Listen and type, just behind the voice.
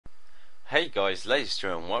Hey guys, Lazed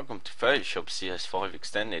and welcome to Photoshop CS5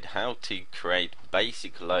 Extended, how to create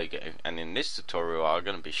basic logo. And in this tutorial I'm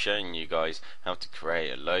going to be showing you guys how to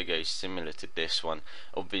create a logo similar to this one.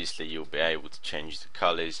 Obviously you'll be able to change the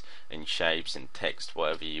colors and shapes and text,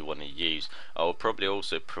 whatever you want to use. I will probably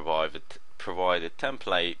also provide a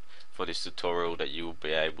template for this tutorial that you will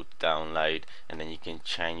be able to download, and then you can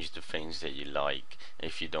change the things that you like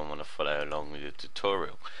if you don't want to follow along with the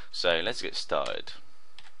tutorial. So let's get started.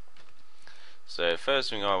 So first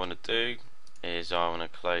thing I want to do is I want to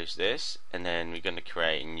close this, and then we're going to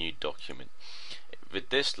create a new document. With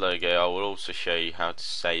this logo I will also show you how to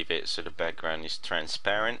save it so the background is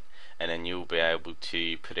transparent, and then you'll be able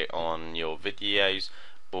to put it on your videos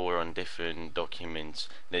or on different documents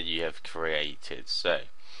that you have created. So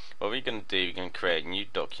what we're going to do, we're going to create a new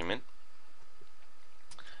document,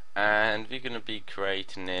 and we're going to be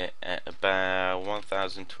creating it at about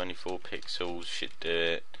 1024 pixels, should do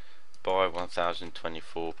it by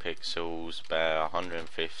 1024 pixels, about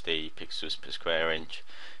 150 pixels per square inch,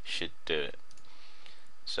 should do it.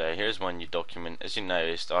 So here's my new document. As you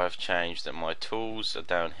noticed, I've changed that my tools are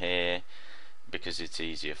down here because it's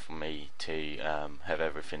easier for me to have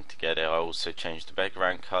everything together. I also changed the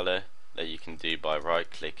background color that you can do by right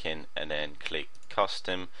clicking and then click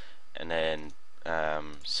custom and then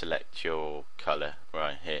select your color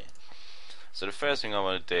right here. So the first thing I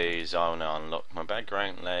want to do is I want to unlock my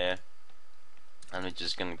background layer, and we're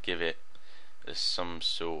just going to give it some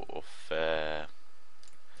sort of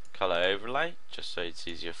color overlay just so it's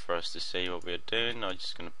easier for us to see what we're doing. I'm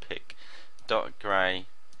just going to pick dark grey,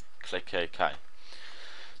 click OK.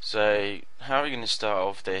 So how we're going to start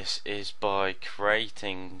off this is by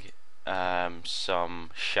creating some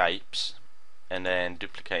shapes and then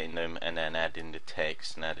duplicating them and then adding the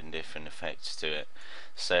text and adding different effects to it.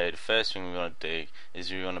 So the first thing we want to do is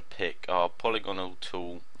we want to pick our polygonal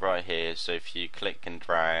tool right here. So if you click and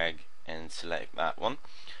drag and select that one.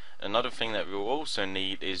 Another thing that we'll also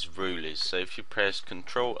need is rulers. So if you press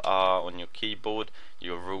Ctrl R on your keyboard,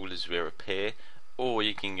 your rulers will appear, or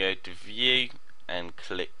you can go to View and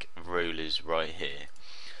click Rulers right here.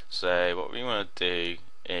 So what we want to do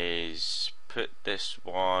is put this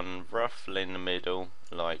one roughly in the middle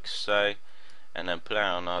like so, and then put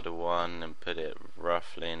out another one and put it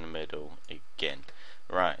roughly in the middle again.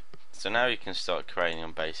 Right, so now you can start creating a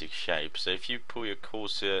basic shape. So if you pull your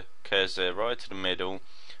cursor right to the middle,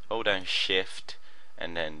 hold down shift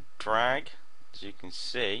and then drag, as you can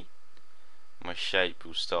see my shape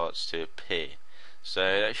will start to appear. So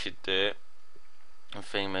that should do it. I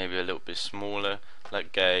think maybe a little bit smaller,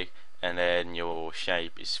 let go, and then your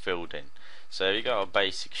shape is filled in. So you got a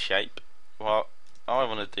basic shape. What I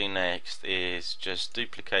want to do next is just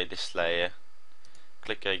duplicate this layer,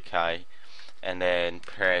 click OK, and then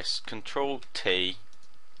press Ctrl T,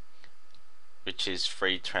 which is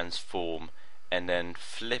free transform, and then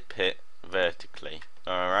flip it vertically.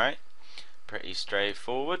 Alright, pretty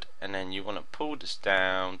straightforward. And then you want to pull this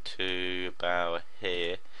down to about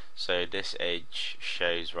here, so this edge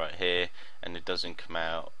shows right here and it doesn't come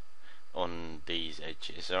out on these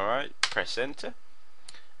edges. Alright, press enter,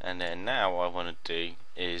 and then now what I want to do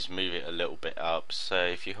is move it a little bit up. So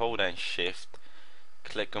if you hold down shift,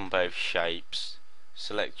 click on both shapes,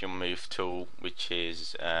 select your move tool, which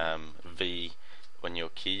is V on your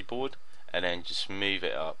keyboard, and then just move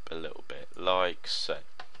it up a little bit like so.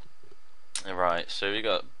 Alright, so we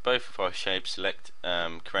got both of our shapes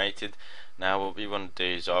created. Now what we want to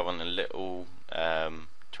do is I want a little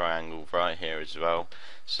triangle right here as well.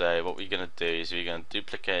 So what we're going to do is we're going to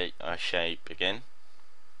duplicate our shape again,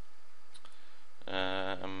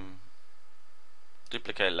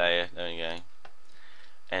 duplicate layer, there we go,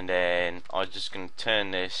 and then I'm just going to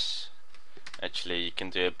turn this. Actually you can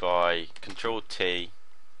do it by Ctrl T,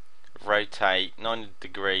 rotate 90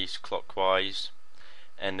 degrees clockwise,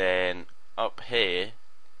 and then up here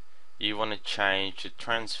you want to change the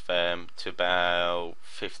transform to about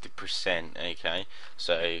 50%. Okay,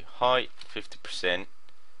 so height 50%,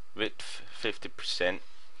 width 50%,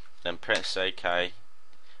 then press OK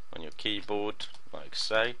on your keyboard like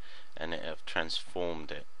so, and it have transformed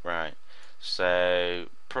it. Right, so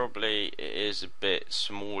probably it is a bit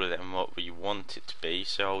smaller than what we want it to be,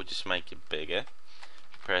 so I'll just make it bigger.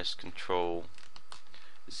 Press Ctrl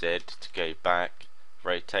Z to go back,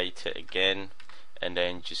 rotate it again, and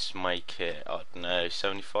then just make it, I don't know,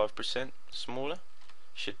 75% smaller.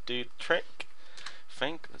 Should do the trick, I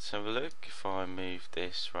think. Let's have a look. If I move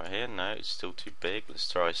this right here, no, it's still too big. Let's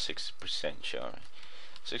try 60%, shall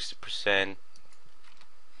we? 60%.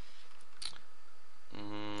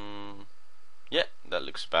 Yeah, that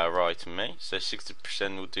looks about right to me. So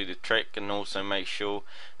 60% will do the trick, and also make sure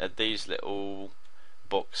that these little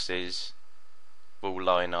boxes will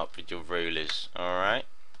line up with your rulers. Alright,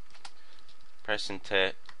 press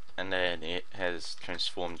enter, and then it has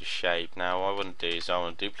transformed the shape. Now what I want to do is I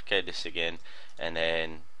want to duplicate this again and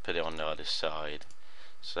then put it on the other side.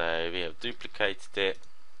 So we have duplicated it,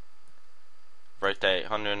 rotate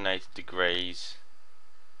 180 degrees,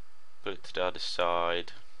 put it to the other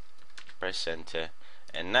side, press enter,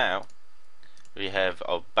 and now we have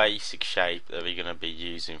our basic shape that we're going to be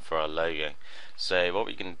using for our logo. So what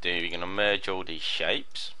we're going to do, we're going to merge all these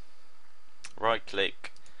shapes, right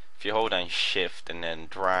click, if you hold down shift and then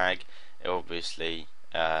drag, it obviously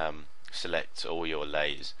selects all your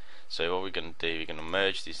layers. So what we're going to do, we're going to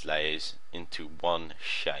merge these layers into one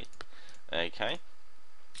shape. Okay,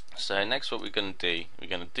 so next what we're going to do, we're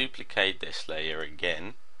going to duplicate this layer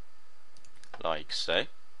again, like so,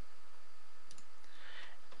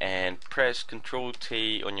 and press Ctrl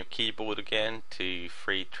T on your keyboard again to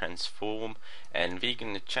free transform, and we're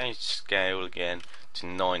going to change the scale again to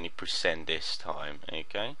 90% this time.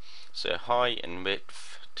 Okay, so height and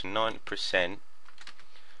width to 90%,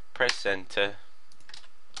 press enter,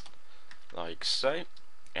 like so,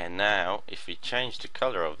 and now if we change the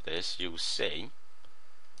color of this, you'll see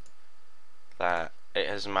that it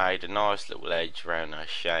has made a nice little edge around our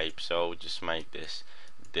shape. So I'll just make this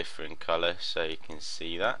different color so you can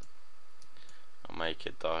see that. I'll make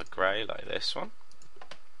it dark grey like this one.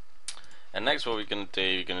 And next what we're going to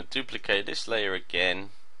do, we're going to duplicate this layer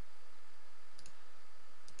again,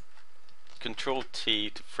 Control T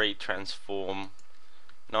to free transform,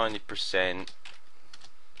 90%,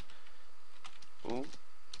 ooh,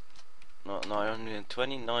 not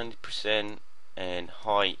 920, 90%, and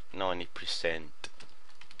height 90%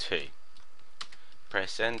 too.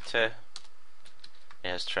 Press enter, it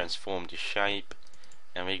has transformed the shape,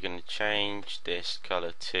 and we're going to change this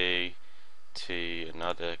color to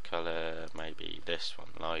another color, maybe this one,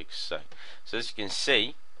 like so. So as you can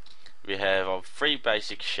see, we have our three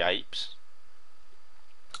basic shapes,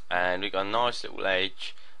 and we've got a nice little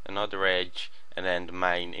edge, another edge, and then the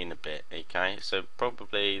main in a bit. Okay, so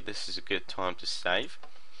probably this is a good time to save.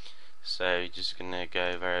 So just gonna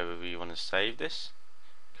go wherever we want to save this,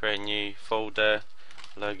 create a new folder,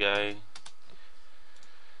 logo,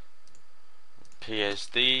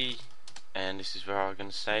 PSD, and this is where I'm going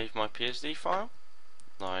to save my PSD file,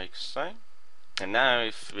 like so. And now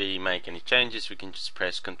if we make any changes, we can just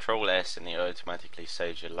press Ctrl S and it automatically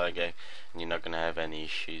saves your logo, and you're not going to have any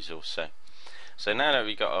issues also. So now that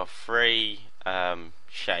we got our three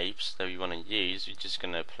shapes that we want to use, we're just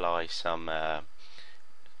going to apply some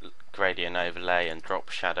gradient overlay and drop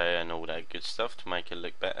shadow and all that good stuff to make it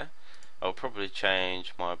look better. I'll probably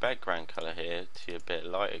change my background color here to a bit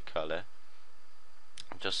lighter color,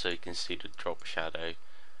 just so you can see the drop shadow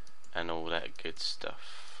and all that good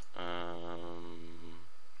stuff.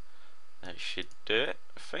 That should do it,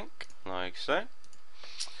 I think, like so.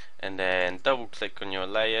 And then double click on your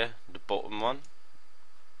layer, the bottom one,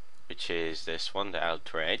 which is this one, the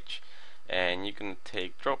outer edge, and you can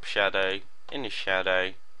take drop shadow, inner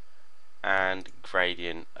shadow, and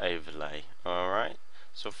gradient overlay. Alright,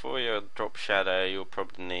 so for your drop shadow you'll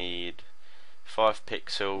probably need 5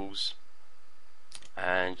 pixels,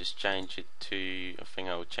 and just change it to, I think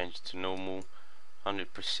I will change it to normal,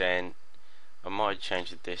 100%. I might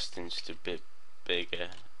change the distance to a bit bigger,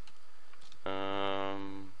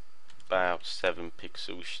 about 7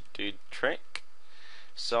 pixels should do the trick.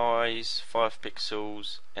 Size 5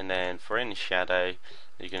 pixels, and then for any shadow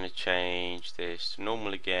you're going to change this to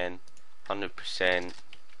normal again, 100%.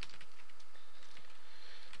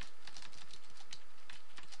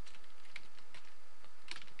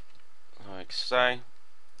 Like so.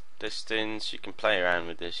 Distance, you can play around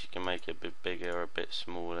with this, you can make it a bit bigger or a bit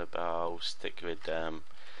smaller, but I'll stick with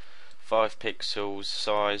 5 pixels.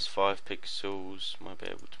 Size 5 pixels, might be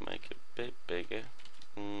able to make it a bit bigger,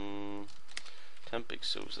 10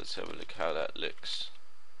 pixels. Let's have a look how that looks.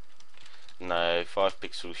 No, 5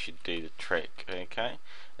 pixels should do the trick. Okay,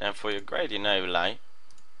 now for your gradient overlay,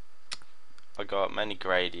 I got many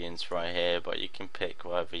gradients right here, but you can pick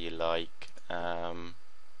whatever you like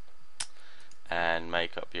and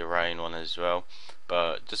make up your own one as well,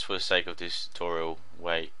 but just for the sake of this tutorial,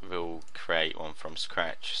 we'll create one from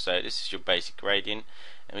scratch. So this is your basic gradient,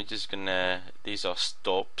 and we're just gonna, these are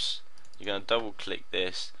stops, you're gonna double click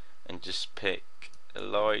this and just pick a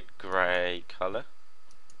light grey colour,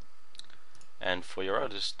 and for your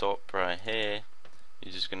other stop right here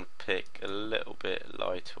you're just gonna pick a little bit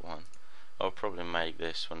lighter one. I'll probably make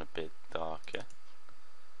this one a bit darker,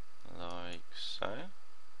 like so.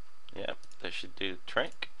 Yep, that should do the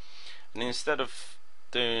trick. And instead of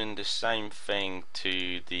doing the same thing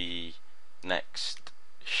to the next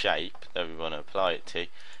shape that we want to apply it to,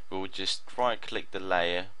 we'll just right click the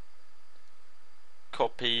layer,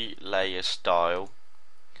 copy layer style,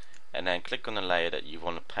 and then click on the layer that you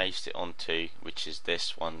want to paste it onto, which is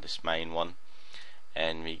this one, this main one,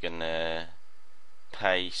 and we're gonna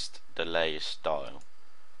paste the layer style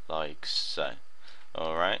like so.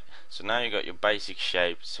 Alright, so now you got your basic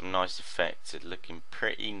shape, some nice effects, it's looking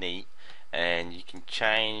pretty neat, and you can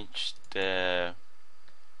change the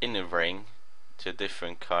inner ring to a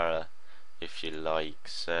different color if you like.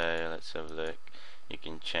 So let's have a look. You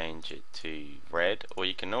can change it to red, or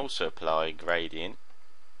you can also apply a gradient.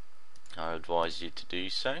 I advise you to do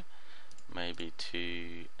so, maybe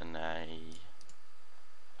to a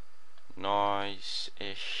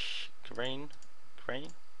nice-ish green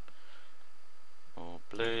or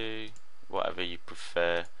blue, whatever you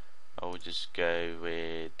prefer. I will just go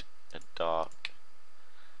with a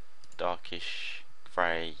darkish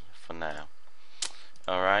grey for now.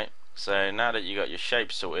 Alright, so now that you got your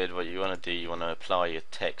shape sorted, what you want to do, you want to apply your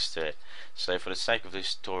text to it. So for the sake of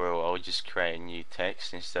this tutorial, I'll just create a new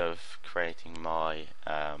text instead of creating my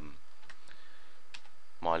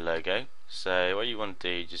my logo. So what you want to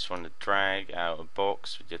do, you just want to drag out a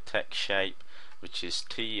box with your text shape, which is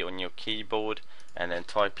T on your keyboard, and then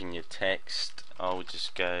type in your text. I'll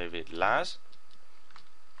just go with Laz,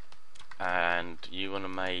 and you want to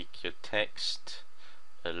make your text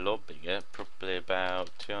a lot bigger, probably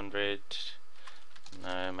about 200,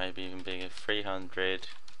 no, maybe even bigger, 300,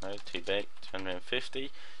 no, too big,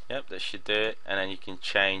 250. Yep, that should do it. And then you can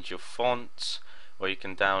change your fonts, or you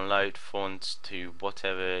can download fonts to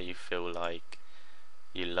whatever you feel like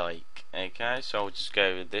you like. Okay, so I'll just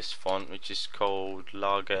go with this font, which is called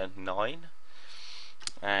Lager 9,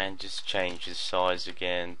 and just change the size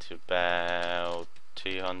again to about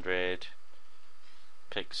 200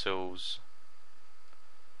 pixels.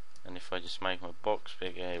 And if I just make my box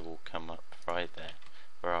bigger, it will come up right there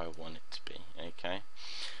where I want it to be. Okay,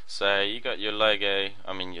 so you got your logo,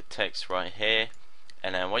 I mean your text right here,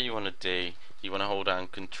 and then what you want to do, you want to hold down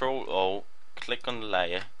Control Alt, click on the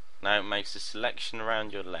layer. Now it makes a selection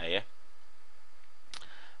around your layer,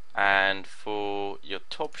 and for your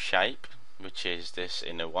top shape, which is this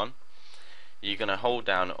inner one, you're going to hold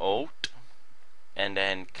down Alt and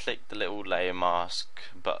then click the little layer mask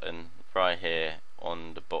button right here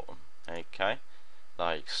on the bottom. Okay,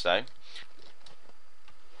 like so.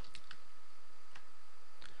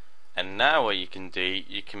 And now what you can do,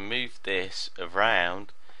 you can move this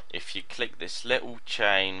around. If you click this little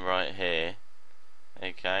chain right here,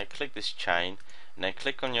 okay, click this chain and then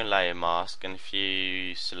click on your layer mask, and if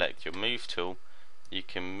you select your move tool, you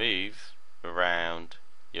can move around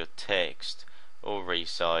your text or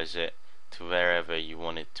resize it to wherever you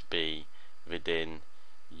want it to be within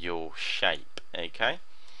your shape. Okay,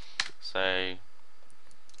 so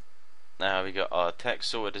now we got our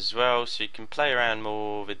text sorted as well, so you can play around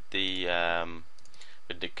more with the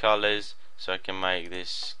colors. So I can make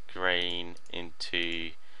this green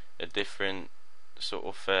into a different sort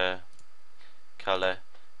of color.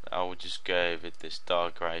 I will just go with this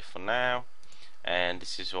dark grey for now, and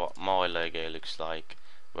this is what my logo looks like,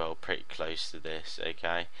 well, pretty close to this.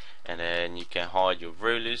 Okay, and then you can hide your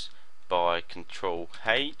rulers by Control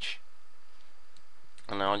H,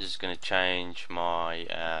 and I'm just going to change my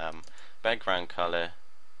background color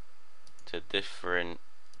to a different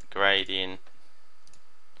gradient,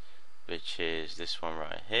 which is this one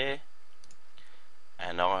right here,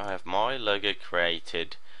 and now I have my logo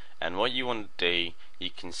created. And what you want to do, you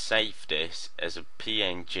can save this as a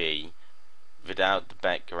PNG without the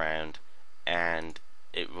background, and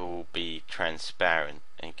it will be transparent.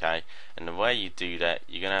 Okay, and the way you do that,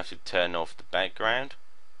 you're gonna have to turn off the background,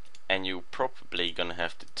 and you're probably gonna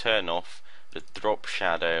have to turn off the drop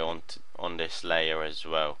shadow on this layer as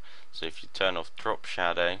well. So if you turn off drop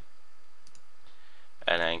shadow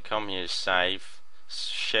and then come here, save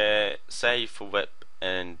for web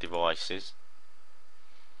and devices,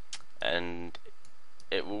 and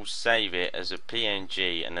it will save it as a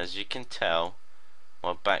PNG, and as you can tell,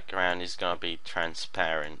 my background is going to be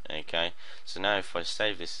transparent. Okay, so now if I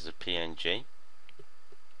save this as a PNG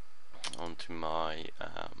onto my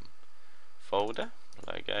folder,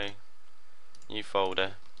 logo, new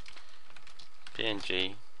folder,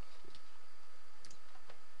 PNG,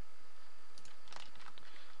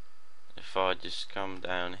 if I just come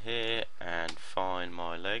down here and find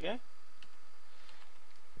my logo,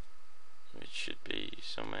 which should be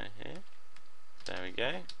somewhere here, there we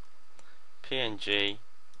go, PNG,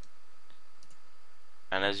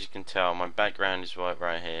 and as you can tell, my background is white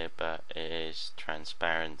right here, but it is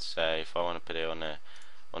transparent. So if I want to put it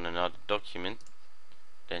on another document,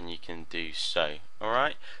 then you can do so.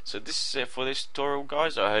 Alright, so this is it for this tutorial,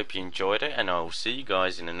 guys. I hope you enjoyed it, and I will see you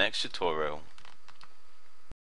guys in the next tutorial.